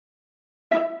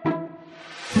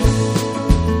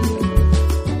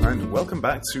welcome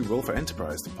back to Roll for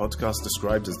Enterprise, the podcast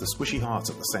described as the squishy heart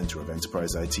at the center of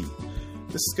enterprise IT.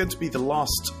 This is going to be the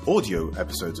last audio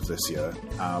episode of this year.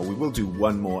 We will do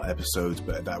one more episode,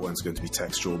 but that one's going to be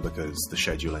textual because the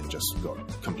scheduling just got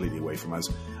completely away from us.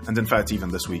 And in fact, even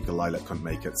this week, Lilac couldn't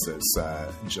make it, so it's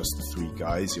just the three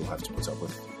guys. You'll have to put up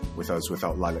with us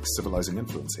without Lilac's civilizing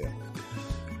influence here.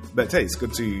 But hey, it's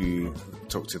good to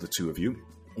talk to the two of you.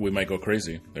 We might go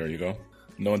crazy. There you go.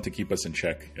 No one to keep us in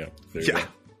check. Yeah. There you go.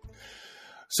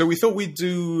 So we thought we'd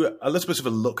do a little bit of a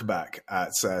look back at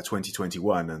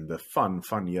 2021 and the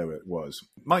fun year it was.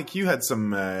 Mike, you had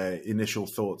some initial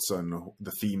thoughts on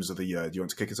the themes of the year. Do you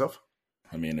want to kick us off?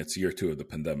 I mean, it's year 2 of the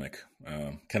pandemic.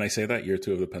 Can I say that? Year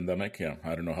 2 of the pandemic? Yeah,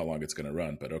 I don't know how long it's going to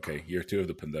run, but okay, year 2 of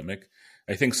the pandemic.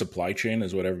 I think supply chain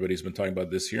is what everybody's been talking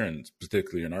about this year, and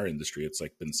particularly in our industry, it's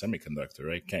like been semiconductor,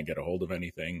 right? Can't get a hold of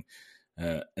anything.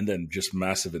 And then just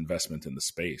massive investment in the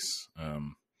space,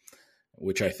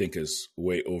 which I think is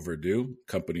way overdue.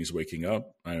 Companies waking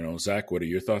up. I don't know, Zach, what are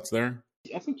your thoughts there?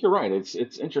 I think you're right.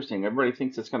 It's interesting. Everybody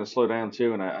thinks it's going to slow down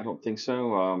too, and I don't think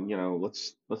so.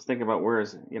 Let's think about where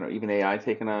is even AI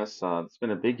taking us. It's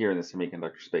been a big year in the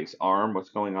semiconductor space. ARM,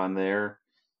 what's going on there?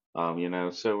 I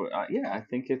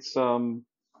think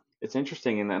it's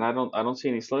interesting, and I don't see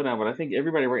any slowdown. But I think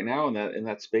everybody right now in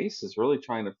that space is really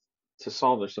trying to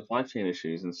solve their supply chain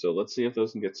issues, and so let's see if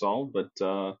those can get solved. But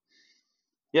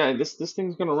this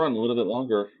thing's going to run a little bit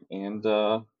longer, and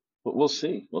but we'll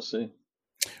see. We'll see.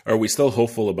 Are we still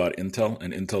hopeful about Intel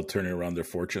and Intel turning around their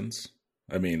fortunes?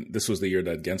 I mean, this was the year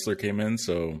that Gensler came in,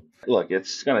 so... Look,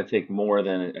 it's going to take more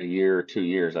than a year or 2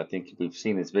 years. I think we've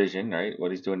seen his vision, right? What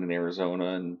he's doing in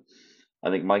Arizona, and I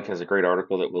think Mike has a great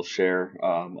article that we'll share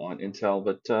on Intel,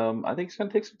 but I think it's going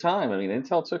to take some time. I mean,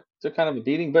 Intel took kind of a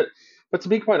beating, but to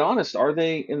be quite honest, are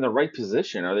they in the right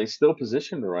position? Are they still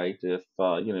positioned right? If,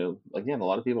 again, a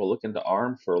lot of people are looking to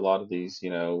ARM for a lot of these,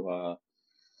 IoT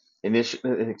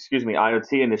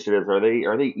initiatives.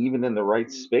 Are they even in the right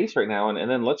space right now?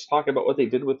 And then let's talk about what they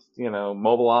did with,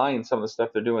 Mobileye and some of the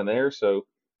stuff they're doing there. So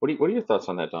what are your thoughts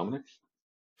on that, Dominic?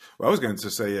 Well, I was going to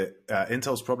say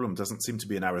Intel's problem doesn't seem to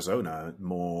be in Arizona,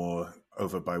 more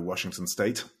over by Washington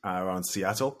State, around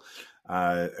Seattle.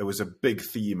 It was a big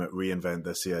theme at reInvent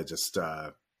this year, just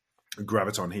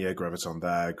Graviton here, Graviton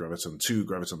there, Graviton 2,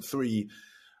 Graviton 3.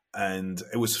 And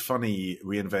it was funny,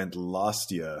 reInvent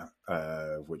last year,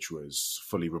 which was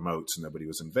fully remote, nobody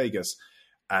was in Vegas,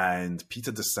 and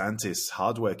Peter DeSantis'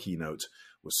 hardware keynote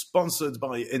was sponsored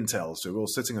by Intel. So we're all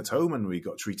sitting at home and we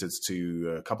got treated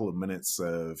to a couple of minutes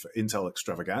of Intel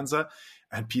extravaganza.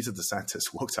 And Peter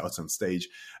DeSantis walked out on stage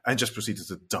and just proceeded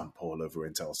to dump all over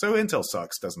Intel. So Intel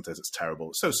sucks, doesn't it? It's terrible.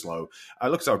 It's so slow. I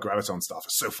looked at our Graviton stuff.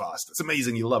 It's so fast. It's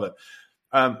amazing. You love it.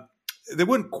 They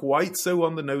weren't quite so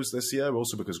on the nose this year,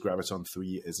 also because Graviton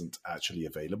 3 isn't actually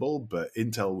available. But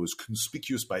Intel was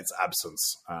conspicuous by its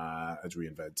absence at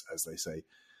reInvent, as they say.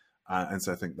 And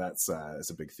so I think that's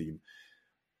a big theme.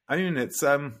 I mean,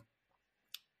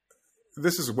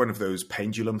 this is one of those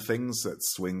pendulum things that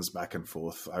swings back and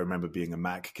forth. I remember being a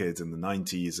Mac kid in the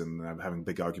 90s and having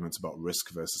big arguments about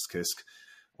RISC versus CISC,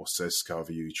 or CISC,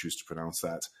 however you choose to pronounce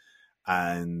that.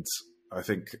 And I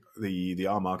think the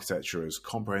ARM architecture has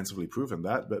comprehensively proven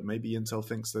that, but maybe Intel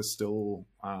thinks there's still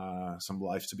some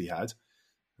life to be had.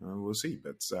 We'll see.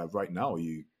 But right now,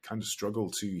 you kind of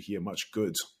struggle to hear much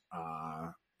good,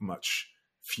 much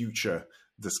future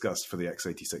discussed for the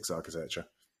x86 architecture.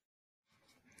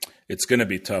 It's going to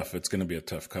be tough. It's going to be a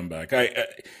tough comeback.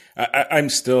 I'm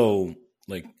still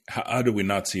like, how do we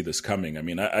not see this coming? I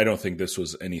mean, I don't think this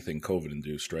was anything COVID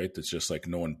induced, right? It's just like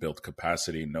no one built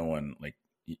capacity. No one, like,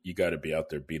 you got to be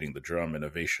out there beating the drum.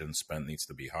 Innovation spend needs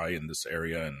to be high in this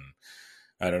area. And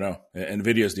I don't know.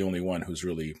 NVIDIA is the only one who's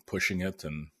really pushing it.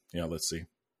 And let's see.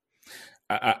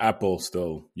 Apple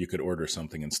still, you could order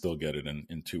something and still get it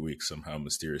in 2 weeks somehow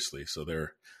mysteriously. So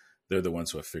they're the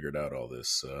ones who have figured out all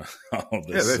this. Yeah,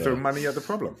 they throw money at the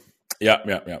problem. Yeah.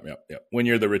 When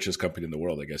you're the richest company in the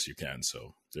world, I guess you can.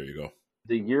 So there you go.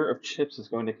 The year of chips is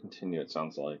going to continue, it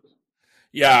sounds like.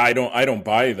 Yeah, I don't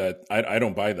buy that. I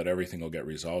don't buy that everything will get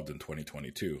resolved in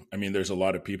 2022. I mean, there's a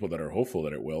lot of people that are hopeful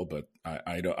that it will, but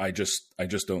I just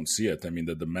don't see it. I mean,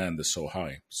 the demand is so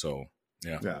high. So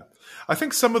yeah. I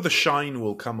think some of the shine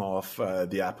will come off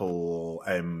the Apple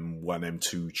M1,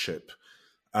 M2 chip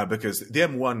because the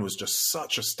M1 was just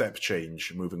such a step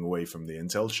change moving away from the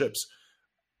Intel chips,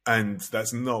 and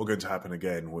that's not going to happen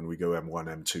again when we go M1,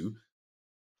 M2.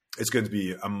 It's going to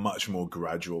be a much more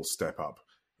gradual step up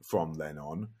from then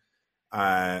on.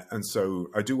 And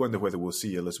so I do wonder whether we'll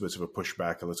see a little bit of a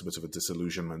pushback, a little bit of a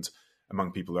disillusionment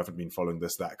among people who haven't been following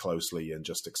this that closely and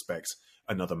just expect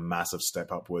another massive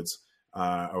step upwards.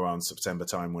 around September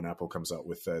time when Apple comes out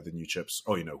with the new chips,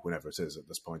 or whenever it is at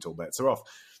this point, all bets are off.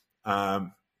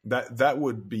 That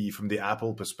would be, from the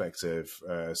Apple perspective,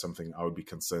 something I would be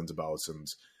concerned about and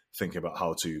thinking about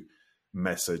how to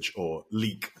message or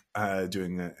leak,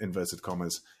 doing inverted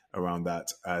commas around that,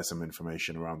 some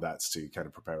information around that to kind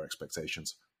of prepare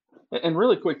expectations. And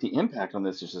really quick, the impact on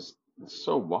this is just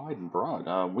so wide and broad.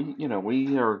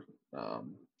 We are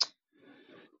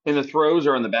in the throes,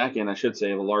 or on the back end, I should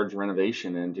say, of a large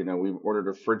renovation. And, we ordered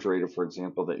a refrigerator, for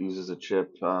example, that uses a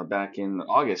chip back in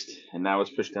August, and now it's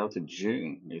pushed out to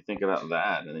June. You think about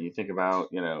that, and then you think about,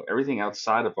 everything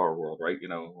outside of our world, right?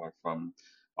 From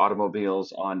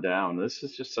automobiles on down. This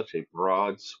is just such a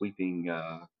broad, sweeping,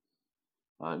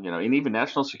 and even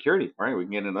national security, right? We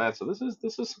can get into that. So this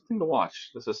is something to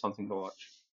watch. This is something to watch.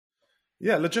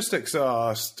 Yeah, logistics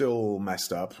are still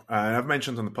messed up. And I've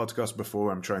mentioned on the podcast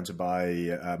before, I'm trying to buy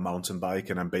a mountain bike,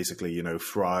 and I'm basically,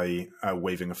 Fry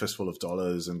waving a fistful of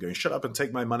dollars and going, shut up and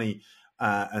take my money.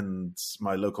 And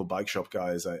my local bike shop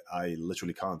guys, I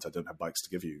literally can't. I don't have bikes to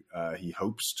give you. He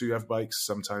hopes to have bikes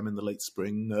sometime in the late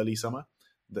spring, early summer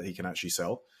that he can actually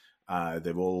sell.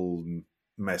 They're all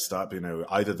messed up.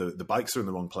 Either the bikes are in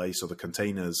the wrong place, or the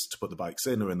containers to put the bikes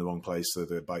in are in the wrong place, so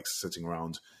the bikes are sitting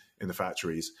around in the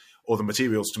factories, or the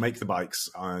materials to make the bikes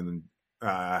and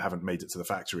haven't made it to the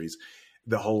factories.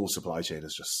 The whole supply chain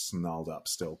is just snarled up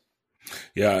still.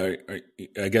 Yeah,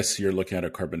 I guess you're looking at a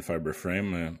carbon fiber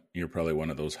frame. You're probably one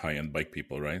of those high-end bike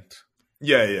people, right?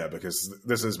 Yeah, because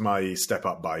this is my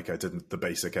step-up bike. I did the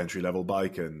basic entry-level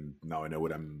bike, and now I know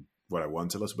what I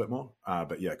want a little bit more.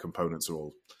 But yeah, components are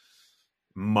all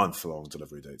month-long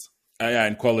delivery dates. Yeah,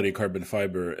 and quality carbon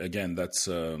fiber, again, that's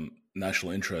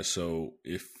national interest. So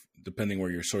if, depending where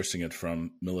you're sourcing it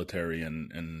from, military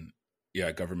and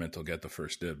government will get the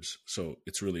first dibs. So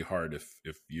it's really hard if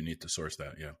you need to source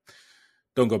that. Yeah.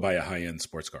 Don't go buy a high-end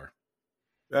sports car.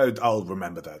 I'll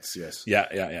remember that, yes.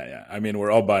 Yeah. I mean,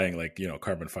 we're all buying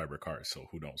carbon fiber cars, so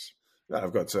who knows?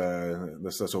 I've got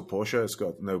this little Porsche. It's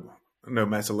got no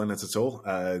metal in it at all.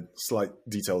 Slight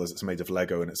detail is it's made of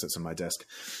Lego and it sits on my desk.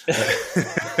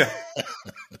 There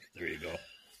you go.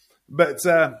 But,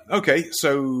 okay,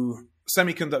 so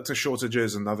semiconductor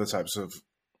shortages and other types of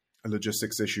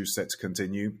logistics issues set to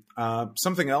continue.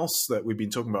 Something else that we've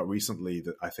been talking about recently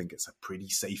that I think it's a pretty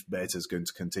safe bet is going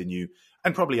to continue,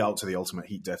 and probably out to the ultimate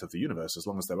heat death of the universe. As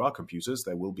long as there are computers,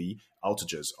 there will be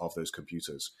outages of those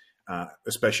computers,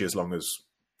 especially as long as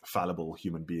fallible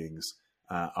human beings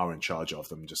are in charge of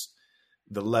them. Just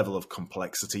the level of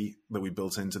complexity that we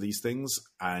built into these things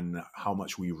and how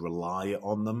much we rely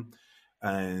on them.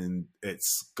 And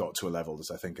it's got to a level that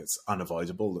I think it's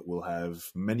unavoidable that we'll have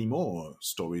many more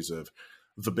stories of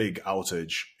the big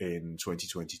outage in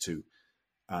 2022,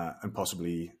 and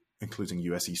possibly including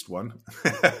US East 1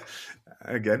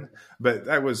 again. But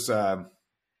that was it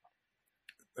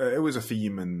was a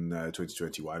theme in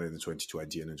 2021 and in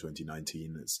 2020 and in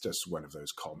 2019. It's just one of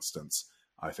those constants,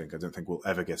 I think. I don't think we'll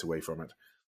ever get away from it.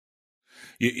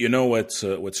 You know what's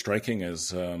striking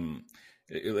is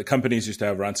the companies used to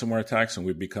have ransomware attacks, and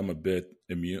we've become a bit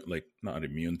immune, not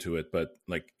immune to it, but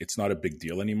it's not a big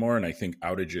deal anymore. And I think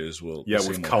outages will. Yeah,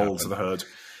 with coal to the herd.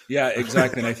 Yeah,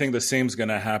 exactly. And I think the same is going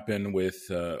to happen with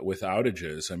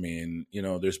outages. I mean,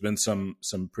 there's been some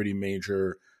pretty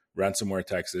major ransomware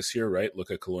attacks this year, right?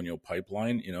 Look at Colonial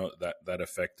Pipeline, that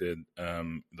affected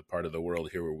the part of the world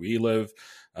here where we live.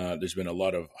 There's been a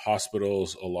lot of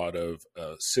hospitals, a lot of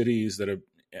cities that have,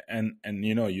 and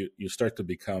you start to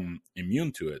become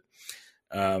immune to it,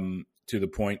 to the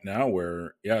point now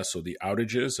where, so the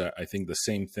outages, I think the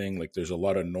same thing, there's a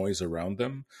lot of noise around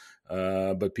them,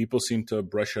 but people seem to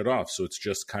brush it off. So it's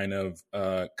just kind of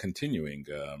continuing,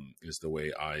 is the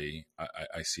way I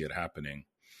see it happening.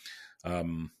 I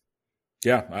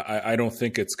don't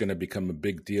think it's going to become a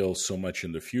big deal so much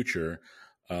in the future,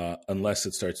 unless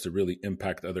it starts to really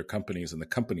impact other companies, and the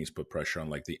companies put pressure on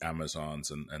the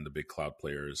Amazons and the big cloud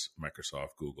players,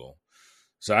 Microsoft, Google.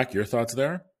 Zach, your thoughts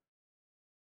there?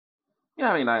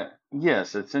 Yeah, I mean,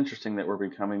 yes, it's interesting that they're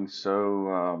becoming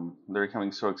so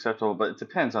acceptable, but it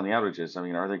depends on the outages. I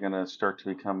mean, are they going to start to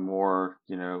become more,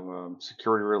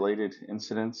 security related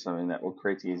incidents? I mean, that will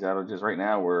create these outages. Right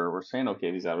now, we're saying,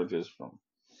 okay, these outages from,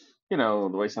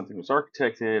 the way something was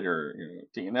architected, or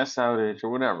DNS outage or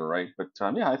whatever, right? But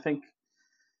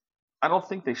I don't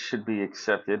think they should be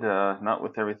accepted. Not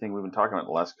with everything we've been talking about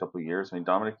the last couple of years. I mean,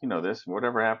 Dominic, you know this.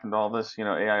 Whatever happened to all this,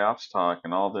 AI ops talk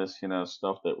and all this,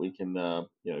 stuff that we can,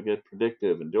 get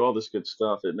predictive and do all this good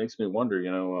stuff. It makes me wonder,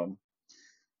 year of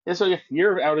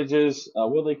outages,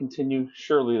 will they continue?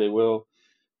 Surely they will.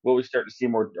 Will we start to see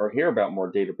more or hear about more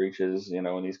data breaches,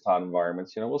 in these cloud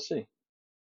environments? We'll see.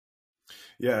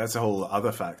 Yeah, that's a whole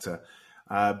other factor.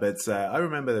 But I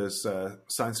remember there was a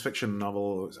science fiction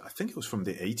novel, I think it was from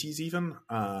the 80s even,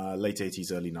 late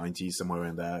 80s, early 90s, somewhere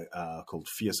in there, called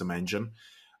Fearsome Engine.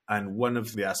 And one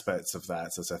of the aspects of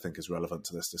that that I think is relevant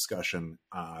to this discussion,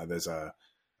 there's a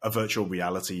virtual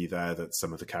reality there that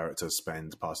some of the characters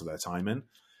spend part of their time in.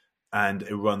 And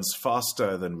it runs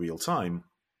faster than real time,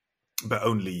 but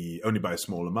only by a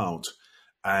small amount.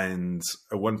 And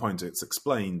at one point, it's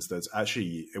explained that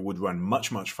actually it would run much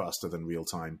faster than real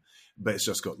time, but it's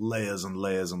just got layers and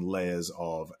layers and layers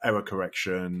of error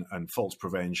correction and fault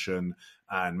prevention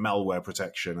and malware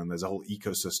protection, and there's a whole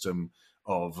ecosystem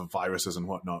of viruses and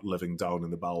whatnot living down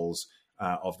in the bowels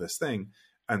of this thing.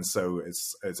 And so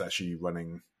it's actually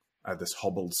running at this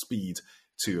hobbled speed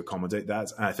to accommodate that.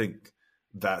 And I think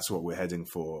that's what we're heading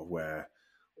for, where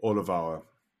all of our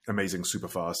amazing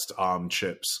superfast ARM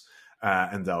chips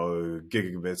and our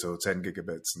gigabit or 10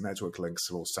 gigabit network links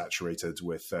are all saturated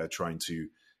with trying to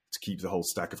keep the whole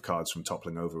stack of cards from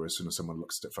toppling over as soon as someone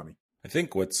looks at it funny. I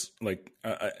think what's like,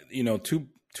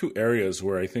 two areas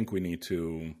where I think we need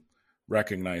to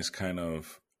recognize kind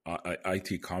of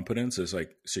IT competence is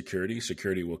like security.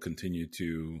 Security will continue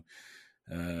to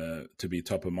be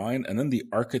top of mind, and then the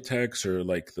architects or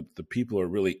like the people who are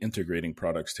really integrating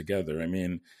products together. I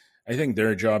mean, I think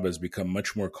their job has become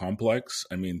much more complex.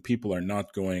 I mean, people are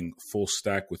not going full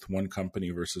stack with one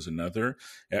company versus another.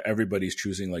 Everybody's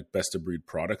choosing like best of breed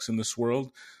products in this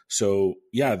world. So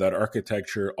yeah, that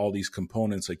architecture, all these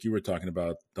components like you were talking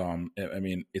about, Dom, I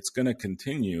mean, it's going to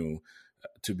continue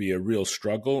to be a real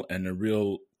struggle and a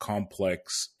real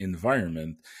complex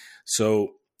environment.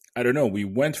 So I don't know, we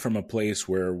went from a place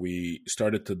where we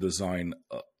started to design,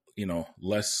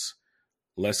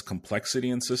 less complexity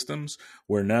in systems,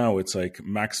 where now it's like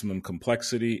maximum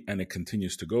complexity and it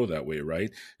continues to go that way,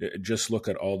 right? Just look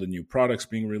at all the new products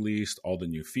being released, all the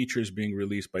new features being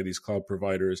released by these cloud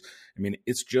providers. I mean,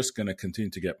 it's just going to continue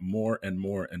to get more and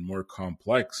more and more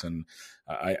complex. And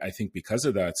I think because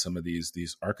of that, some of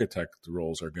these architect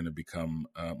roles are going to become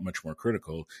much more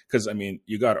critical, because I mean,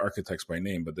 you got architects by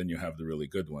name, but then you have the really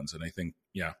good ones. And I think,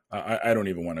 I don't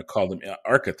even want to call them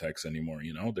architects anymore.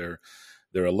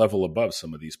 They're a level above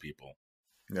some of these people.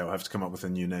 Yeah, I'll have to come up with a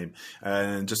new name.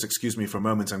 And just excuse me for a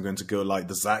moment. I'm going to go light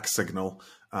the Zach signal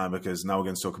because now we're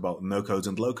going to talk about no code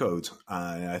and low code.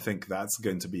 I think that's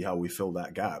going to be how we fill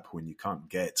that gap when you can't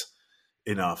get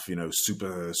enough,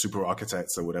 super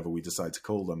architects or whatever we decide to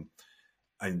call them.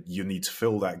 And you need to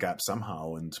fill that gap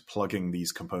somehow, and plugging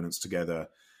these components together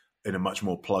in a much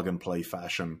more plug and play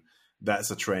fashion. That's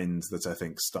a trend that I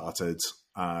think started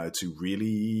to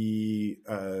really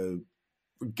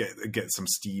get some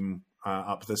steam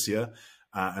up this year,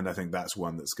 and I think that's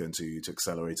one that's going to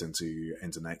accelerate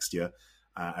into next year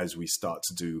as we start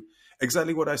to do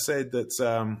exactly what I said that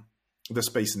the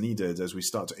space needed, as we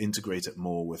start to integrate it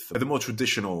more with the more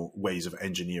traditional ways of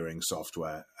engineering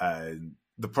software.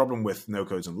 The problem with no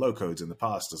codes and low codes in the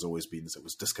past has always been that it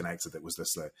was disconnected. It was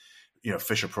this,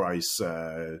 Fisher Price.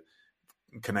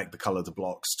 Connect the colored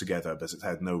blocks together, but it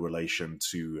had no relation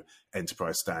to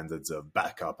enterprise standards of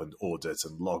backup and audit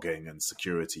and logging and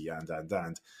security and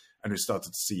we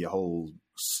started to see a whole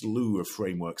slew of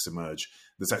frameworks emerge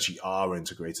that actually are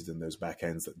integrated in those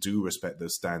backends, that do respect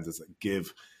those standards, that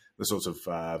give the sort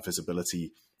of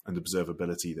visibility and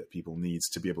observability that people need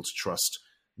to be able to trust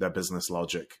their business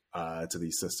logic to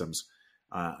these systems.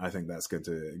 I think that's going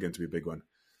to be a big one.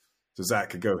 So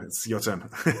Zach, go. It's your turn.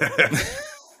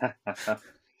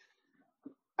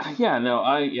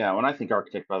 When I think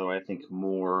architect, by the way, I think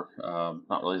more,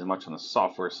 not really as much on the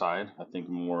software side. I think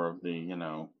more of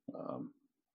the,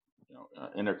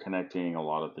 interconnecting a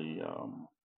lot of the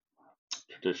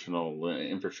traditional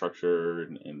infrastructure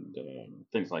and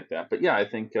things like that. But yeah, I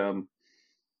think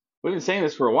we've been saying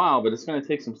this for a while, but it's going to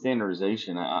take some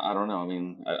standardization. I don't know. I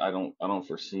mean, I don't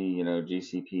foresee,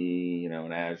 GCP,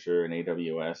 and Azure and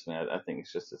AWS. And I think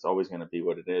it's always going to be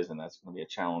what it is. And that's going to be a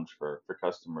challenge for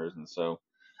customers. And so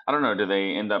I don't know, do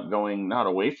they end up going not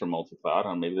away from multi-cloud?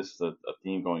 Maybe this is a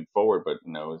theme going forward, but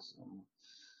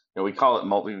we call it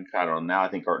multi-cloud. I don't know, now I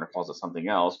think Gartner calls it something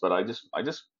else, but I just,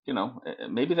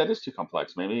 maybe that is too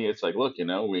complex. Maybe it's like, look,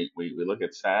 we look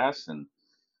at SaaS, and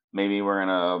maybe we're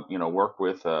gonna work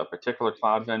with a particular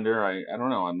cloud vendor. I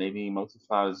don't know. Maybe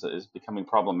multi-cloud is becoming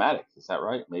problematic. Is that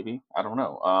right? Maybe, I don't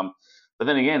know. But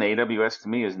then again, AWS to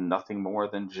me is nothing more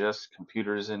than just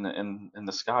computers in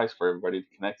the skies for everybody to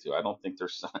connect to. I don't think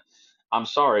there's. I'm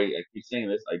sorry, I keep saying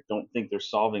this. I don't think they're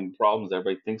solving problems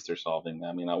everybody thinks they're solving.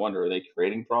 I mean, I wonder, are they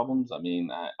creating problems? I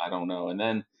mean, I don't know. And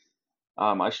then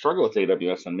I struggle with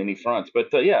AWS on many fronts.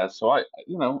 But yeah, so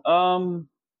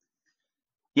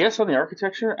Yes, on the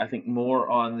architecture, I think more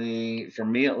on the, for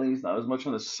me at least, not as much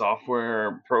on the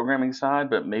software programming side,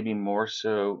 but maybe more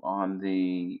so on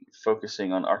the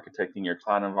focusing on architecting your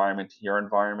cloud environment, your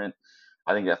environment.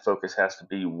 I think that focus has to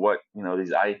be what,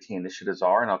 these IT initiatives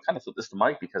are. And I'll kind of flip this to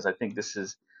Mike because I think this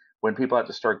is when people have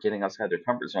to start getting outside their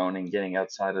comfort zone and getting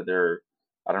outside of their,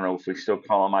 I don't know if we still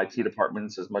call them IT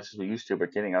departments as much as we used to,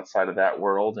 but getting outside of that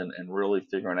world and really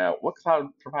figuring out what cloud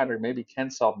provider maybe can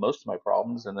solve most of my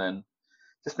problems, and then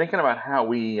just thinking about how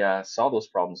we solve those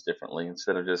problems differently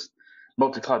instead of just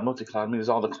multi-cloud. Multi-cloud means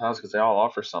all the clouds because they all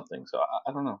offer something. So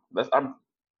I don't know.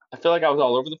 I feel like I was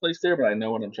all over the place there, but I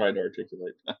know what I'm trying to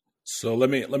articulate. So let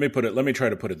me try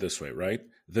to put it this way, right?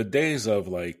 The days of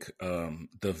like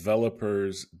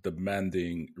developers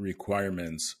demanding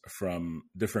requirements from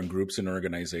different groups in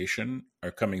organization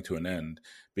are coming to an end,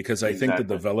 because I think the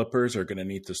Exactly. developers are going to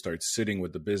need to start sitting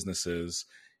with the businesses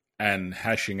and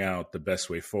hashing out the best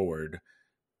way forward,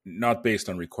 not based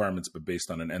on requirements, but based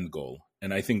on an end goal.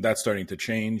 And I think that's starting to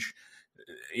change.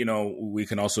 We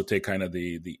can also take kind of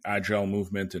the agile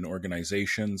movement in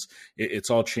organizations. It's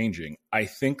all changing. I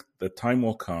think the time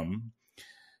will come,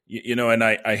 and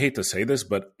I hate to say this,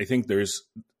 but I think there's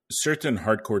certain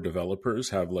hardcore developers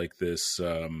have like this,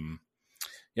 I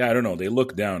don't know, they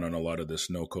look down on a lot of this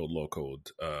no code, low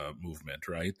code movement,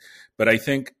 right? But I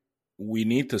think we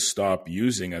need to stop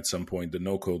using at some point the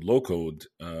no code, low code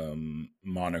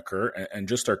moniker, and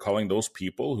just start calling those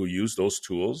people who use those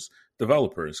tools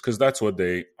developers, because that's what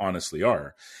they honestly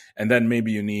are. And then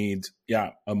maybe you need,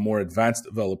 a more advanced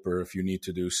developer if you need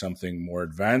to do something more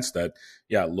advanced that,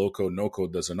 low code, no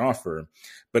code doesn't offer.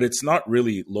 But it's not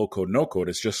really low code, no code.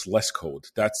 It's just less code.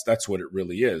 That's what it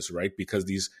really is, right? Because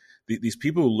these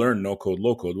people who learn no code,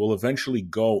 low code will eventually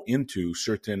go into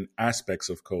certain aspects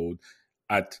of code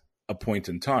at a point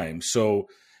in time. So,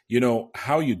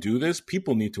 how you do this,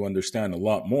 people need to understand a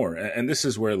lot more. And this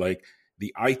is where like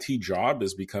the IT job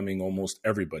is becoming almost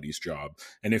everybody's job.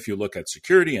 And if you look at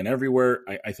security and everywhere,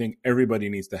 I think everybody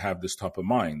needs to have this top of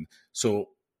mind. So,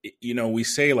 we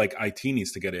say like IT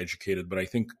needs to get educated, but I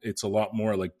think it's a lot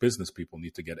more like business people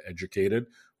need to get educated,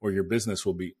 or your business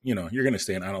will be, you're going to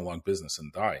stay an analog business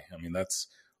and die. I mean, that's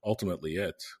ultimately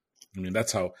it. I mean,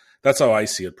 that's how I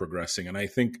see it progressing. And I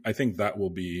think that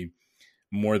will be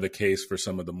more the case for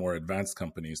some of the more advanced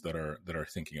companies that are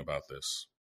thinking about this.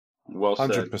 Well said.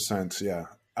 100%, yeah.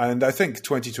 And I think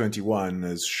 2021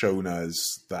 has shown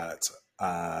us that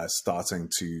starting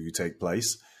to take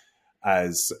place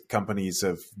as companies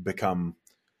have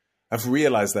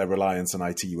realized their reliance on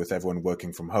IT with everyone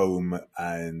working from home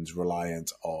and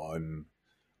reliant on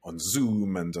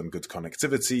Zoom and on good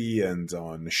connectivity and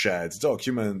on shared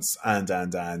documents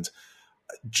and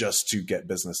just to get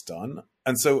business done.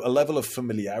 And so a level of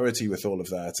familiarity with all of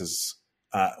that has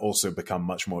also become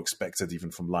much more expected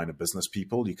even from line of business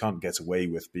people. You can't get away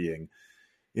with being,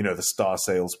 the star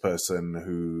salesperson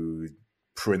who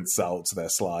prints out their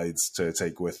slides to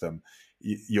take with them.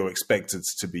 You're expected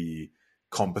to be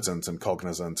competent and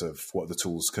cognizant of what the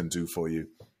tools can do for you.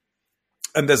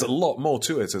 And there's a lot more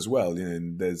to it as well.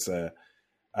 There's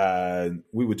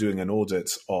we were doing an audit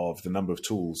of the number of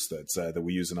tools that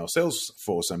we use in our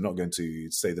Salesforce. I'm not going to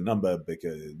say the number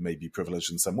because it may be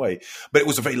privileged in some way, but it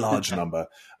was a very large number.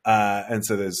 And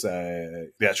so there's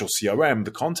the actual CRM,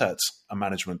 the content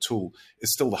management tool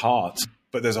is still the heart,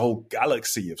 but there's a whole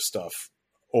galaxy of stuff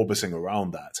orbiting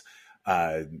around that,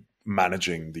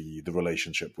 managing the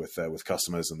relationship with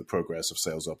customers and the progress of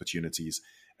sales opportunities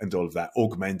and all of that,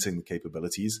 augmenting the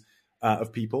capabilities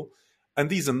of people. And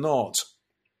these are not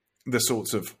the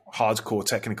sorts of hardcore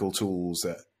technical tools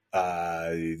that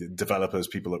developers,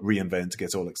 people at reInvent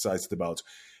get all excited about,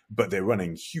 but they're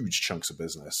running huge chunks of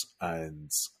business.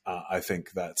 And I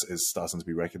think that is starting to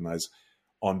be recognized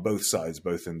on both sides,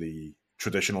 both in the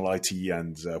traditional IT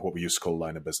and what we used to call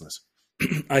line of business.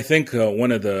 I think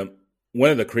one of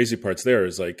the crazy parts there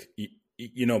is like,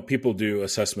 people do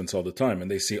assessments all the time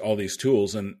and they see all these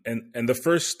tools and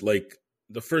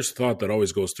the first thought that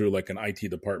always goes through like an IT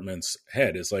department's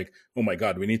head is like, oh my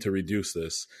God, we need to reduce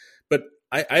this. But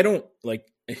I don't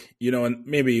like, and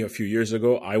maybe a few years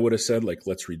ago, I would have said like,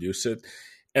 let's reduce it.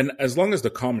 And as long as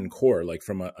the common core, like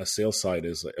from a sales side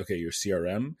is like, okay, your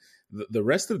CRM, the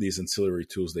rest of these ancillary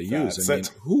tools they use, I mean,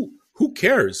 who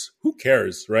cares? Who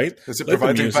cares, right? Is it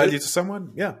providing value to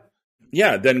someone? Yeah.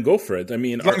 Yeah, then go for it. I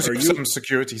mean, as long as you have some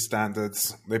security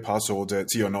standards, they pass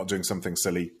audits, you're not doing something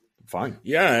silly. Fine.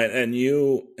 Yeah, and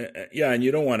you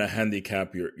don't want to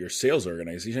handicap your sales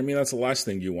organization. I mean, that's the last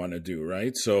thing you want to do,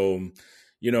 right? So,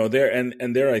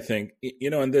 there I think,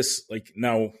 and this like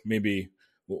now maybe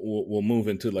we'll move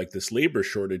into like this labor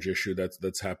shortage issue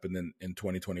that's happened in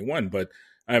 2021. But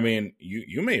I mean,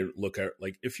 you may look at,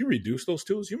 like, if you reduce those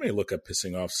tools, you may look at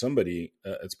pissing off somebody.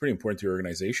 It's pretty important to your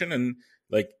organization, and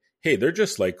like, hey, they're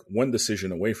just like one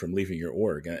decision away from leaving your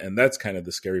org. And that's kind of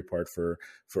the scary part for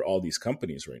all these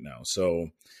companies right now. So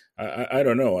I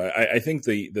don't know. I think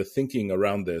the thinking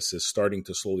around this is starting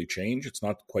to slowly change. It's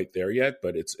not quite there yet,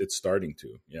 but it's starting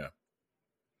to. Yeah.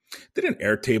 Didn't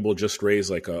Airtable just raise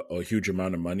like a huge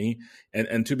amount of money?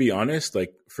 And to be honest,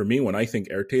 like for me, when I think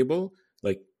Airtable,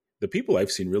 like the people I've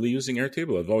seen really using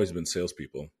Airtable have always been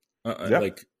salespeople.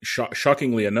 Like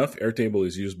shockingly enough, Airtable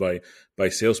is used by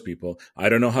salespeople. I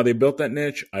don't know how they built that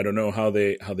niche. I don't know how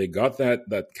they got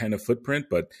that kind of footprint,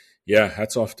 but yeah,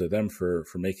 hats off to them for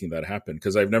making that happen.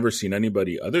 Because I've never seen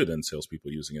anybody other than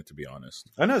salespeople using it, to be honest.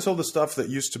 I know it's all the stuff that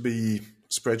used to be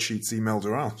spreadsheets emailed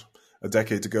around. A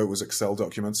decade ago, it was Excel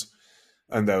documents,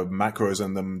 and there were macros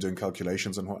in them doing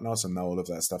calculations and whatnot. And now all of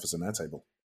that stuff is in Airtable.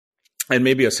 And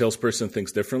maybe a salesperson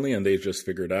thinks differently, and they've just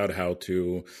figured out how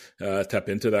to tap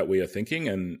into that way of thinking,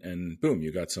 and boom,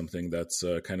 you got something that's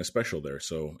kind of special there.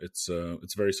 So it's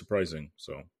very surprising.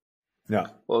 So yeah.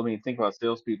 Well, I mean, think about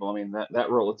salespeople. I mean, that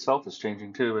role itself is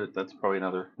changing too. But that's probably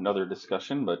another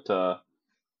discussion. But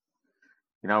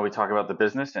we talk about the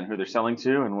business and who they're selling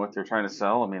to and what they're trying to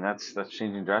sell. I mean, that's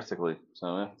changing drastically.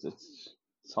 So it's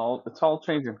all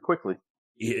changing quickly.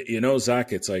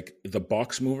 Zach, it's like the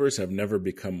box movers have never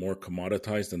become more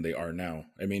commoditized than they are now.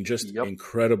 I mean, just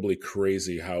incredibly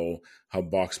crazy how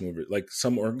box movers, like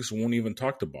some orgs won't even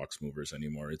talk to box movers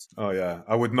anymore. Oh yeah,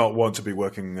 I would not want to be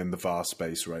working in the VAR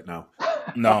space right now.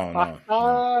 No.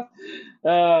 All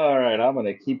right, I'm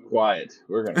gonna keep quiet.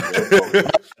 We're gonna go.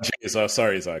 Jeez,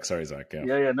 sorry, Zach.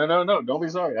 Yeah. No. Don't be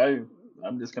sorry.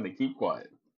 I'm just gonna keep quiet.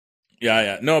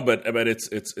 Yeah. No, but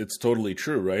it's totally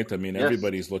true, right? I mean,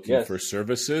 everybody's looking for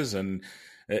services, and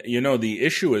the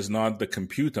issue is not the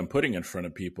compute I'm putting in front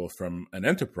of people from an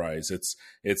enterprise.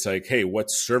 It's like, hey, what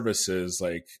services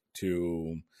like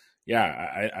to?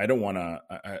 Yeah, I don't want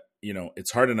to.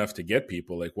 It's hard enough to get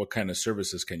people. Like, what kind of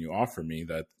services can you offer me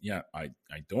that? Yeah, I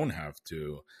don't have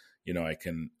to. I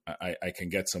can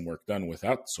get some work done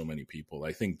without so many people.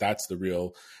 I think that's the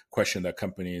real question that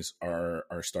companies are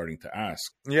starting to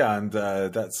ask. Yeah, and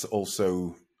that's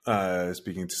also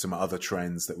speaking to some other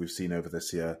trends that we've seen over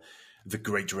this year, the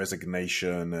Great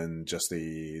Resignation and just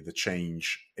the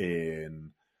change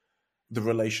in the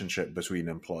relationship between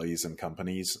employees and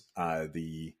companies,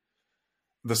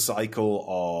 the cycle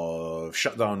of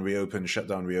shut down,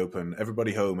 reopen,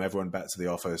 everybody home, everyone back to the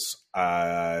office.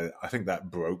 I think that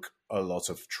broke a lot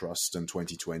of trust in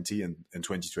 2020, and in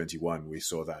 2021 we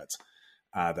saw that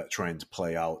trend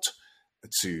play out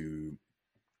to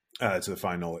the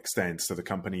final extent. So the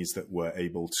companies that were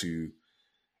able to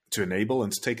enable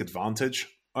and to take advantage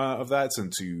of that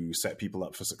and to set people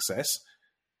up for success,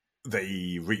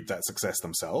 they reaped that success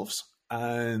themselves.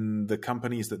 And the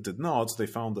companies that did not, they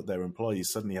found that their employees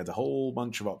suddenly had a whole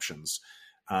bunch of options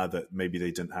that maybe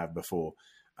they didn't have before.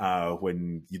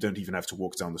 When you don't even have to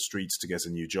walk down the streets to get a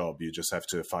new job, you just have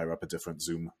to fire up a different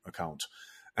Zoom account.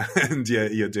 And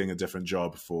you're doing a different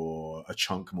job for a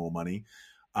chunk more money.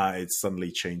 It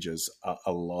suddenly changes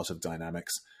a lot of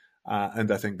dynamics.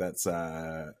 And I think that's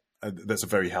a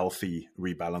very healthy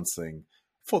rebalancing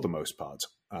for the most part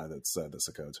that's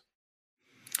occurred.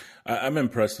 I'm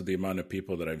impressed with the amount of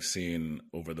people that I've seen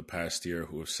over the past year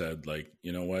who have said, like,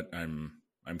 you know what, I'm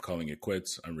calling it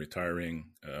quits. I'm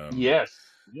retiring. Yes.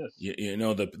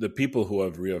 The people who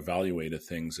have reevaluated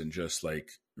things and just like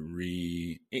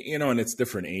and it's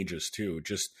different ages too,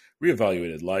 just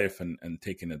reevaluated life and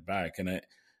taken it back. And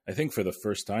I think for the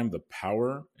first time, the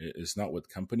power is not with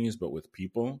companies, but with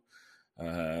people.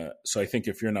 So I think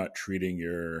if you're not treating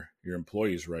your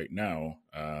employees right now,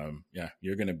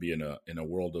 you're going to be in a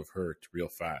world of hurt real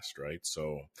fast, right?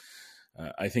 So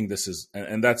I think this is,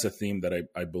 and that's a theme that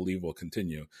I believe will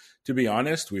continue. To be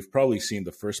honest, we've probably seen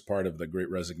the first part of the Great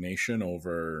Resignation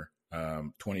over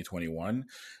 2021,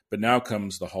 but now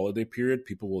comes the holiday period.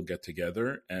 People will get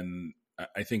together, and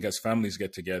I think as families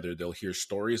get together, they'll hear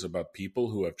stories about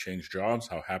people who have changed jobs,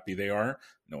 how happy they are.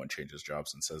 No one changes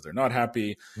jobs and says they're not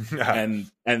happy. and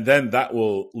then that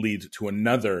will lead to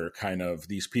another kind of,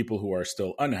 these people who are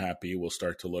still unhappy will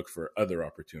start to look for other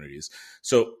opportunities.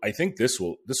 So I think this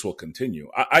will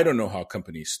continue. I don't know how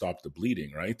companies stop the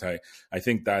bleeding, right? I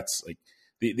think that's like,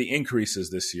 the increases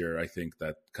this year, I think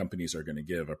that companies are going to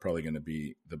give are probably going to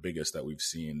be the biggest that we've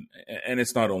seen, and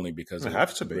it's not only because of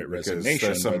Great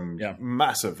Resignation, but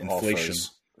massive inflation.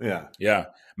 Offers.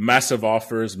 Massive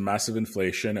offers, massive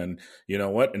inflation, and you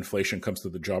know what? Inflation comes to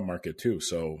the job market too.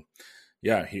 So,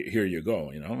 here you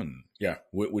go. And yeah,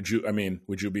 would you? I mean,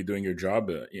 would you be doing your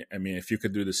job? I mean, if you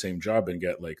could do the same job and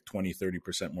get like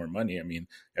 20-30% more money, I mean,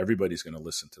 everybody's going to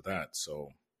listen to that. So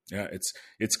yeah,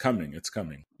 it's coming. It's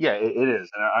coming. Yeah, it is.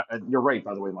 And you're right,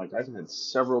 by the way, Mike. I've had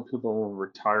several people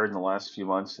retired in the last few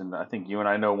months, and I think you and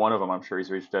I know one of them. I'm sure he's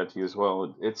reached out to you as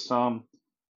well. It's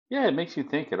yeah, it makes you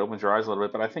think. It opens your eyes a little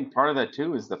bit. But I think part of that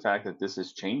too is the fact that this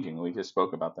is changing. We just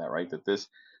spoke about that, right? That this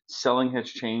selling has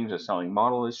changed, the selling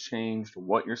model has changed,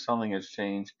 what you're selling has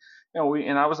changed.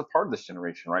 And I was a part of this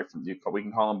generation, right? We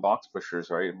can call them box pushers,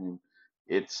 right? I mean,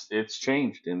 it's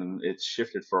changed and it's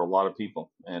shifted for a lot of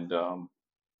people, and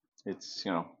it's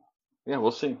yeah,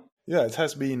 we'll see. Yeah, it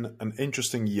has been an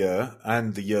interesting year,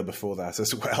 and the year before that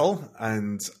as well.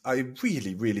 And I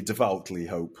really, really devoutly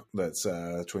hope that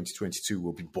 2022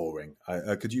 will be boring.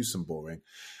 I could use some boring.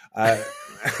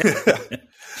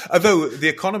 Although The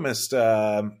Economist,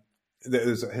 there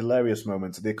was a hilarious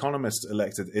moment. The Economist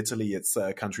elected Italy its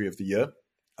country of the year.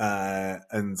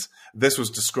 And this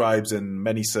was described in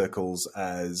many circles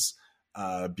as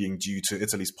being due to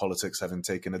Italy's politics having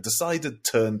taken a decided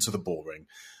turn to the boring.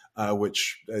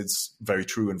 Which is very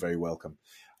true and very welcome.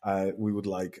 We would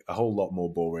like a whole lot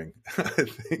more boring, I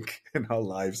think, in our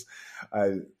lives.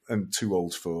 I'm too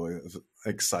old for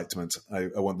excitement. I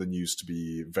want the news to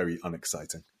be very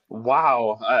unexciting.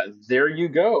 Wow, there you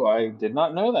go. I did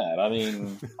not know that. I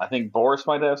mean, I think Boris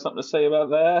might have something to say about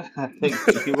that. I think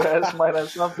the US might have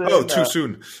something. Oh, too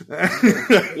soon.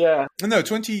 Yeah. No,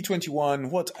 2021,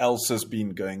 what else has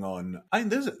been going on? I mean,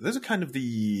 those are kind of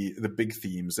the big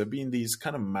themes. There have been these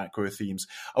kind of macro themes.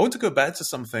 I want to go back to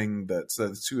something that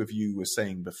the two of you were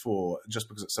saying before, just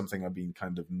because it's something I've been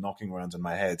kind of knocking around in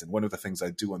my head. And one of the things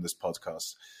I do on this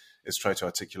podcast is try to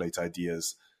articulate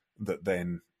ideas that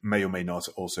then may or may not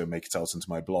also make it out into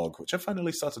my blog, which I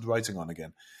finally started writing on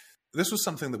again. This was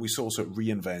something that we saw also at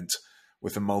reInvent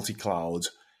with the multi-cloud,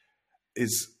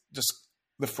 is just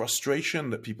the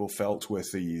frustration that people felt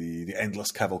with the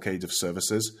endless cavalcade of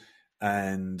services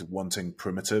and wanting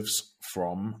primitives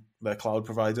from their cloud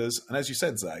providers. And as you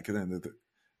said, Zach, the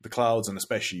clouds, and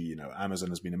especially Amazon,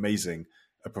 has been amazing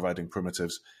at providing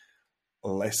primitives.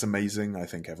 Less amazing, I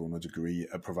think everyone would agree,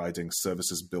 at providing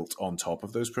services built on top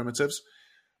of those primitives.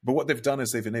 But what they've done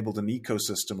is they've enabled an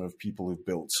ecosystem of people who've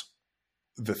built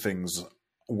the things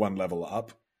one level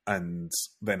up and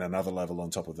then another level on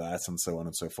top of that, and so on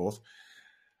and so forth.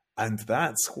 And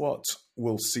that's what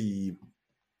we'll see.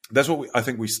 That's what I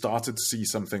think we started to see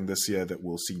something this year that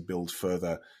we'll see build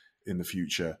further in the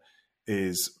future,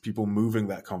 is people moving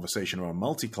that conversation around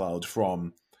multi-cloud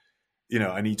from,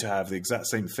 I need to have the exact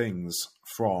same things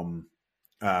from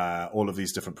all of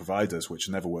these different providers, which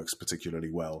never works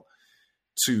particularly well,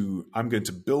 to I'm going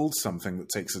to build something that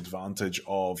takes advantage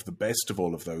of the best of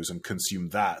all of those and consume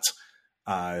that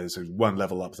as one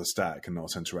level up the stack and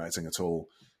not interacting at all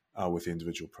with the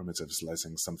individual primitives,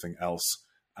 letting something else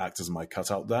act as my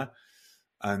cutout there.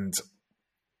 And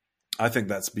I think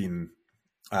that's been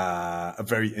a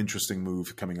very interesting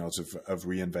move coming out of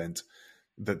reInvent,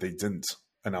 that they didn't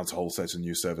announce a whole set of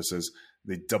new services.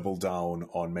 They doubled down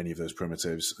on many of those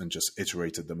primitives and just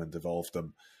iterated them and devolved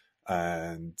them.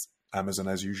 And Amazon,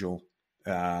 as usual,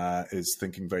 is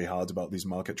thinking very hard about these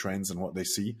market trends and what they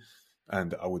see.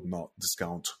 And I would not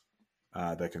discount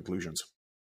their conclusions.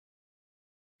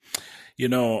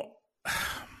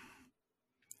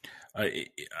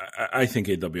 I think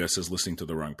AWS is listening to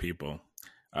the wrong people.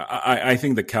 I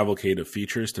think the cavalcade of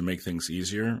features to make things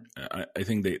easier, I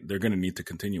think they're going to need to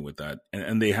continue with that.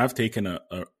 And they have taken a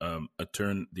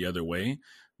turn the other way,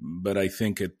 but I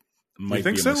think it might be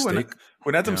a mistake.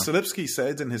 When Adam Selipsky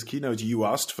said in his keynote, you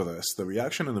asked for this, the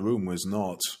reaction in the room was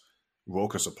not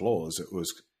raucous applause. It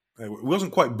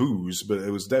wasn't quite boos, but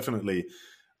it was definitely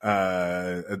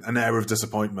an air of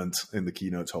disappointment in the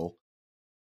keynote hall.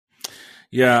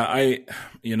 Yeah, I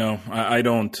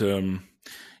don't...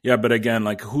 Yeah, but again,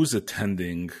 like, who's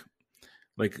attending?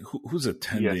 Like, who's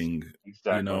attending? Yes,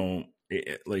 exactly.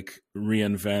 Like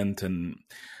reInvent, and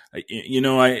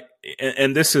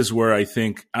and this is where I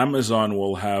think Amazon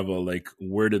will have a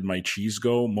where did my cheese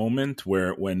go moment,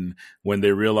 where when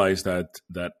they realize that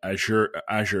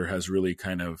Azure has really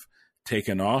kind of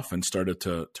taken off and started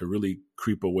to really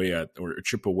creep away at or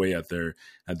chip away at their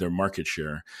market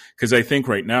share. Because I think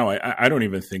right now, I don't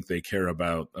even think they care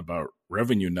about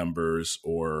revenue numbers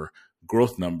or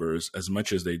growth numbers as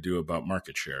much as they do about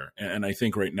market share. And I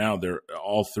think right now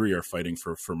all three are fighting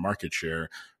for market share,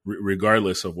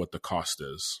 regardless of what the cost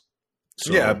is.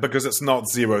 So, yeah, because it's not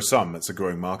zero sum; it's a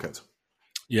growing market.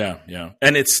 Yeah,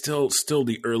 and it's still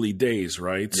the early days,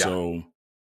 right? Yeah. So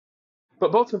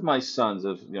But both of my sons,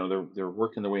 of they're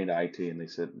working their way into IT, and they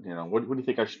said, what do you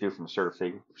think I should do from a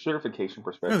certification Oh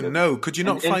perspective? no, could you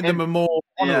not find them And a more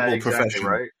yeah, honourable exactly profession?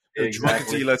 right, A drug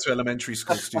exactly, dealer to elementary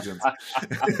school students.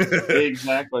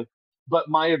 exactly. But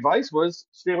my advice was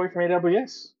stay away from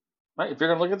AWS. Right? If you're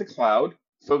going to look at the cloud,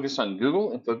 focus on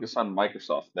Google and focus on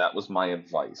Microsoft. That was my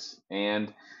advice,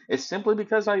 and it's simply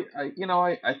because I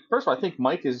first of all I think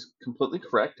Mike is completely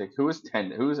correct. Like who is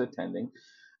attending,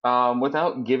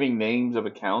 without giving names of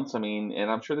accounts. I mean,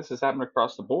 and I'm sure this has happened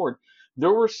across the board.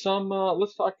 There were some.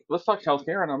 Let's talk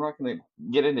healthcare, and I'm not going to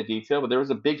get into detail, but there was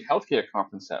a big healthcare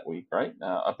conference that week, right,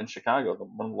 up in Chicago,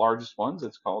 one of the largest ones.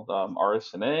 It's called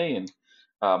RSNA, and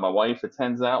my wife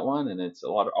attends that one, and it's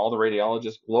all the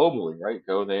radiologists globally, right,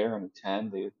 go there and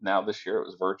attend. Now this year it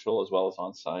was virtual as well as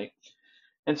on site.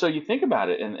 And so you think about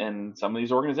it, and some of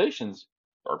these organizations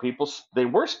or people, they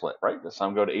were split, right?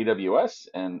 Some go to AWS,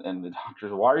 and the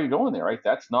doctors, why are you going there, right?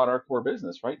 That's not our core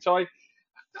business, right? So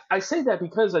I say that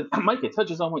because Mike, it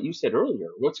touches on what you said earlier.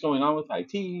 What's going on with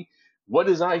IT? What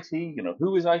is IT?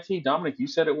 Who is IT? Dominic, you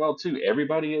said it well too.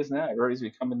 Everybody is now. Everybody's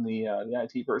becoming the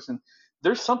IT person.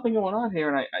 There's something going on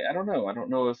here, and I don't know. I don't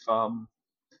know if I'm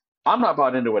not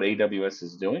bought into what AWS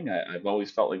is doing. I've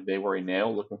always felt like they were a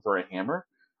nail looking for a hammer.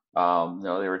 They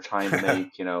were trying to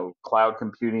make, cloud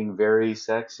computing very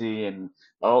sexy, and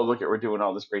oh, look at, we're doing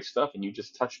all this great stuff, and you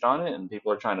just touched on it, and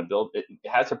people are trying to build it.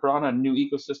 Has it brought on a new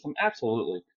ecosystem?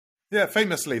 Absolutely. Yeah,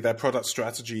 famously, their product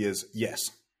strategy is yes.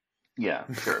 Yeah,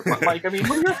 sure. Mike, I mean,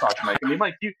 what are your thoughts, Mike? I mean,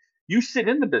 Mike, you sit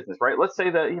in the business, right? Let's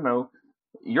say that,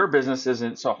 your business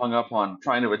isn't so hung up on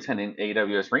trying to attend an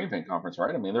AWS reInvent conference,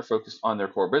 right? I mean, they're focused on their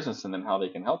core business and then how they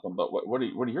can help them. But what are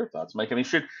your thoughts, Mike? I mean,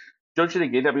 don't you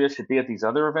think AWS should be at these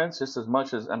other events just as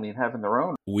much as, I mean, having their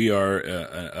own? We are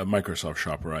a Microsoft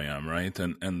shop where I am, right?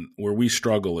 And where we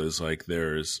struggle is like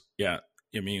there's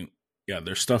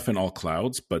there's stuff in all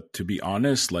clouds, but to be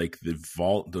honest, like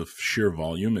the sheer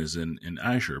volume is in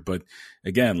Azure. But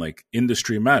again, like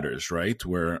industry matters, right?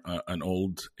 We're an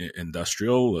old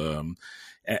industrial,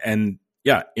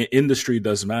 industry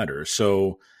does matter.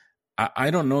 So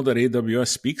I don't know that AWS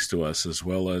speaks to us as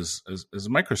well as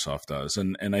Microsoft does.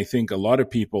 And I think a lot of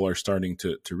people are starting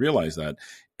to realize that.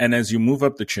 And as you move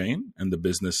up the chain and the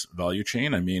business value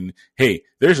chain, I mean, hey,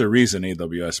 there's a reason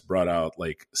AWS brought out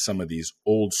like some of these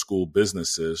old school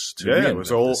businesses to it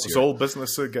was all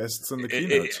business guests in the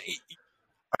keynote.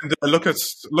 And look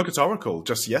at Oracle.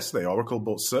 Just yesterday, Oracle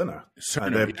bought Cerner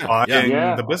and they're buying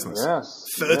the business.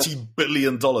 $30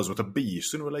 billion with a B.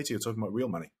 Sooner or later, you're talking about real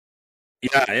money.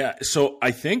 Yeah. So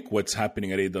I think what's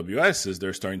happening at AWS is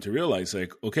they're starting to realize,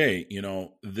 like, okay,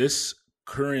 this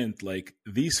current, like,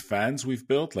 these fans we've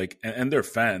built, like, and they're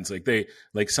fans,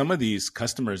 like some of these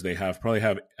customers they have probably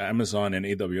have Amazon and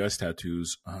AWS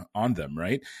tattoos on them,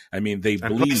 right? I mean, they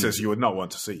bleed places you would not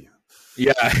want to see.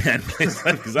 Yeah,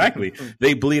 exactly.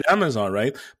 They bleed Amazon,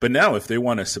 right? But now, if they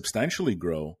want to substantially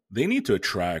grow, they need to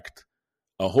attract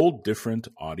a whole different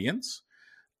audience.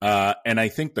 And I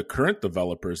think the current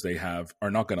developers they have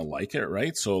are not going to like it,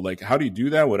 right? So, like, how do you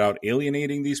do that without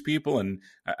alienating these people? And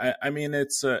I mean,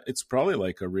 it's probably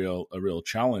like a real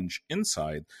challenge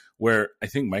inside, where I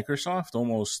think Microsoft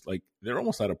they're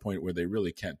almost at a point where they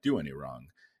really can't do any wrong,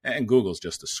 and Google's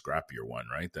just a scrappier one,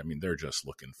 right? I mean, they're just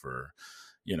looking for,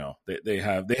 they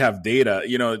have data,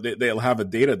 they'll have a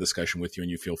data discussion with you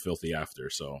and you feel filthy after.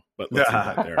 So, but let's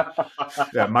leave that there.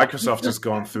 Yeah, Microsoft has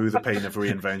gone through the pain of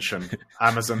reinvention.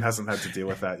 Amazon hasn't had to deal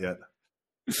with that yet.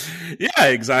 Yeah,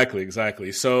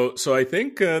 exactly. So I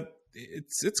think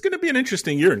it's going to be an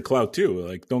interesting year in cloud too.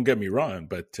 Like, don't get me wrong,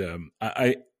 but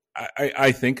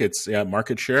I think it's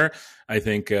market share. I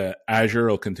think Azure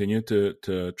will continue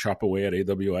to chop away at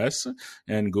AWS,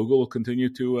 and Google will continue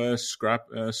to scrap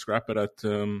it at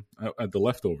the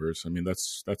leftovers. I mean,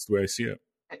 that's the way I see it.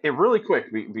 Really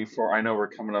quick before, I know we're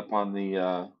coming up on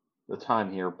the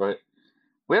time here, but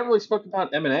we haven't really spoken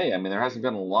about M&A. I mean, there hasn't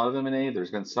been a lot of M&A.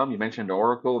 There's been some. You mentioned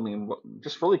Oracle. I mean,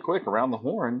 just really quick around the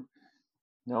horn.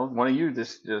 One of you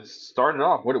just started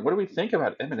off. What do we think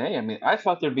about M&A? I mean, I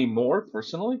thought there'd be more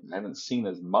personally. I haven't seen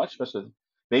as much, especially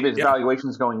maybe its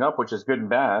valuation's going up, which is good and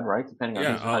bad, right? Depending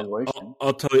on whose valuation.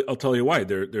 I'll tell you why.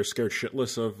 They're scared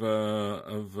shitless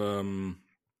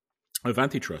of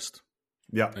antitrust.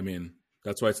 Yeah, I mean,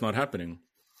 that's why it's not happening.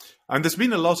 And there's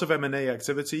been a lot of M&A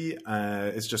activity.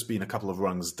 It's just been a couple of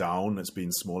rungs down. It's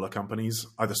been smaller companies,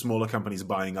 either smaller companies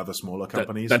buying other smaller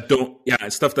companies. That don't,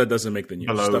 stuff that doesn't make the news.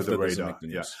 Below stuff the that radar. Doesn't make the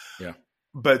news. Yeah.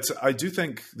 But I do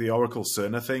think the Oracle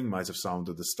Cerner thing might have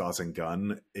sounded the starting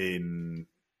gun in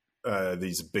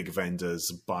these big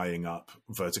vendors buying up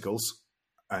verticals.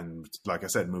 And like I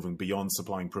said, moving beyond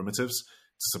supplying primitives to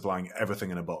supplying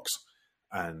everything in a box.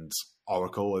 And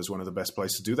Oracle is one of the best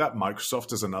places to do that.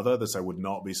 Microsoft is another that I would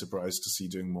not be surprised to see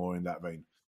doing more in that vein.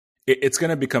 It's going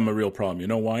to become a real problem. You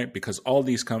know why? Because all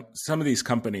these some of these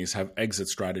companies have exit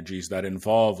strategies that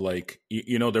involve, like,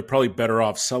 they're probably better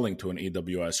off selling to an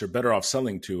AWS or better off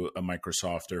selling to a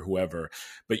Microsoft or whoever.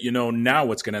 But now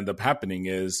what's going to end up happening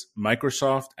is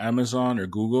Microsoft, Amazon, or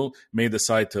Google may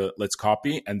decide to let's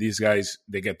copy, and these guys,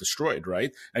 they get destroyed,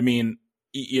 right? I mean,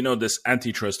 this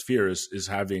antitrust fear is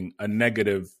having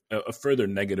a further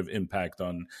negative impact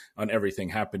on everything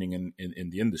happening in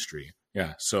the industry.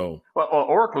 Yeah. So, well,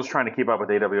 Oracle's trying to keep up with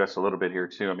AWS a little bit here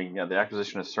too. I mean, the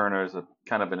acquisition of Cerner is a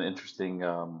kind of an interesting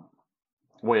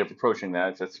way of approaching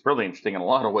that. It's really interesting in a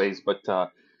lot of ways. But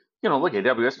look,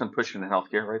 AWS has been pushing in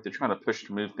healthcare, right? They're trying to push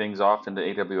to move things off into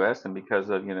AWS, and because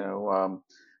of at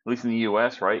least in the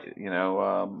U.S., right?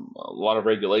 A lot of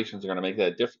regulations are going to make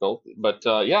that difficult. But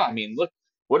I mean, look,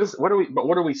 what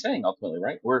are we saying ultimately,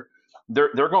 right?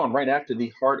 They're going right after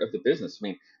the heart of the business. I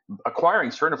mean,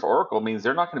 acquiring Cerner for Oracle means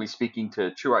they're not going to be speaking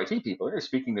to true IT people. They're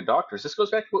speaking to doctors. This goes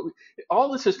back to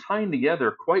all this is tying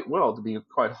together quite well, to be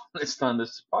quite honest, on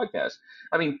this podcast.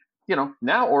 I mean,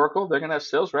 now Oracle, they're going to have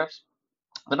sales reps.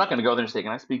 They're not going to go there and say,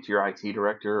 "Can I speak to your IT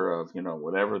director of,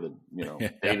 whatever the,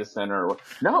 data center?"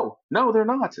 No, they're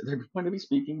not. They're going to be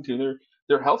speaking to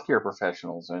their healthcare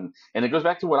professionals. And it goes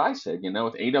back to what I said, with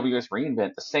AWS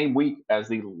reInvent, the same week as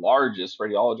the largest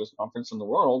radiologist conference in the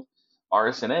world,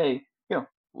 RSNA,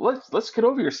 let's get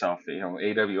over yourself,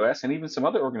 AWS and even some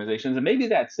other organizations. And maybe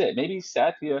that's it. Maybe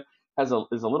Satya is a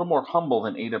little more humble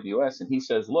than AWS. And he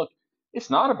says, look, it's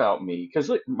not about me, because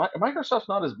look, Microsoft's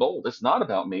not as bold. It's not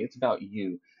about me. It's about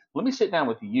you. Let me sit down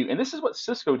with you. And this is what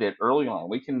Cisco did early on.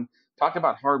 We can talk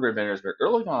about hardware vendors, but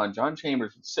early on, John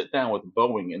Chambers would sit down with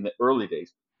Boeing in the early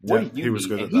days. What do you he was need?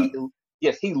 good at that.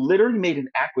 Yes, he literally made an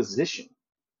acquisition.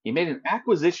 He made an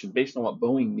acquisition based on what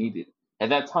Boeing needed. At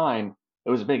that time, it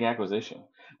was a big acquisition.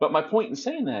 But my point in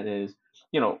saying that is,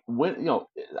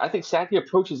 I think Satya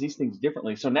approaches these things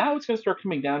differently. So now it's going to start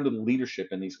coming down to the leadership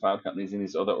in these cloud companies and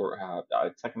these other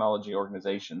technology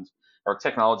organizations, or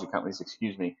technology companies,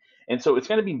 excuse me. And so it's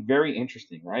going to be very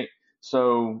interesting, right?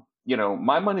 So,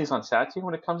 my money's on Satya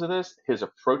when it comes to this. His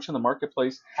approach in the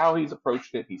marketplace, how he's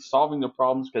approached it, he's solving the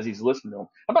problems because he's listening to them.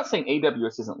 I'm not saying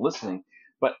AWS isn't listening,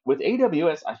 but with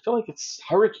AWS, I feel like it's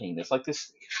hurricane. It's like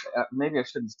this, maybe I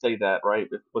shouldn't say that, right,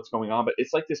 with what's going on, but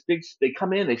it's like this big, they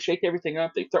come in, they shake everything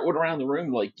up, they throw it around the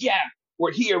room like, yeah,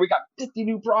 we're here, we got 50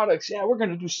 new products, yeah, we're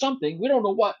going to do something, we don't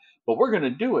know what, but we're going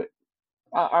to do it.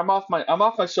 I'm off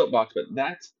my soapbox, but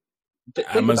that's,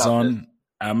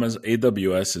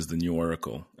 AWS is the new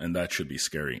Oracle, and that should be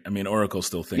scary. I mean, Oracle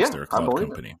still thinks they're a cloud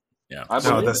company. Yeah,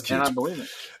 that's cute. And I believe it.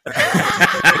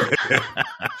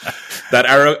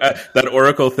 That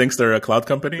Oracle thinks they're a cloud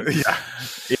company.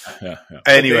 Yeah.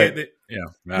 Anyway,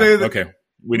 okay.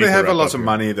 They have a lot of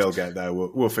money. They'll get there.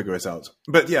 We'll figure it out.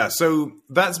 But yeah, so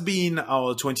that's been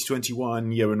our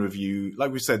 2021 year in review.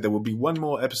 Like we said, there will be one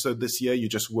more episode this year. You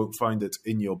just won't find it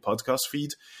in your podcast feed.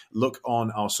 Look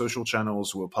on our social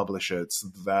channels. We'll publish it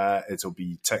there. It'll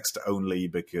be text only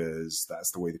because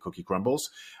that's the way the cookie crumbles.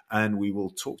 And we will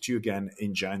talk to you again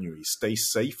in January. Stay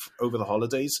safe over the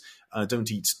holidays. Don't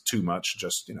eat too much,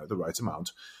 just the right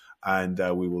amount. And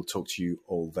we will talk to you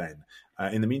all then.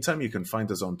 In the meantime, you can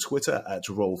find us on Twitter at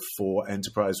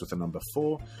Roll4Enterprise with the number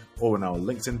 4, or on our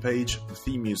LinkedIn page. The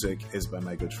theme music is by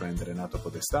my good friend Renato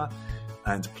Podesta.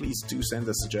 And please do send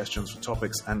us suggestions for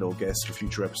topics and or guests for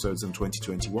future episodes in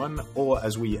 2021, or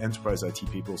as we enterprise IT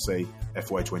people say,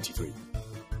 FY23.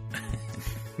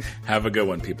 Have a good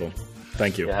one, people.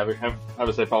 Thank you. Yeah, have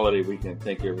a safe holiday weekend.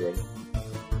 Thank you, everybody.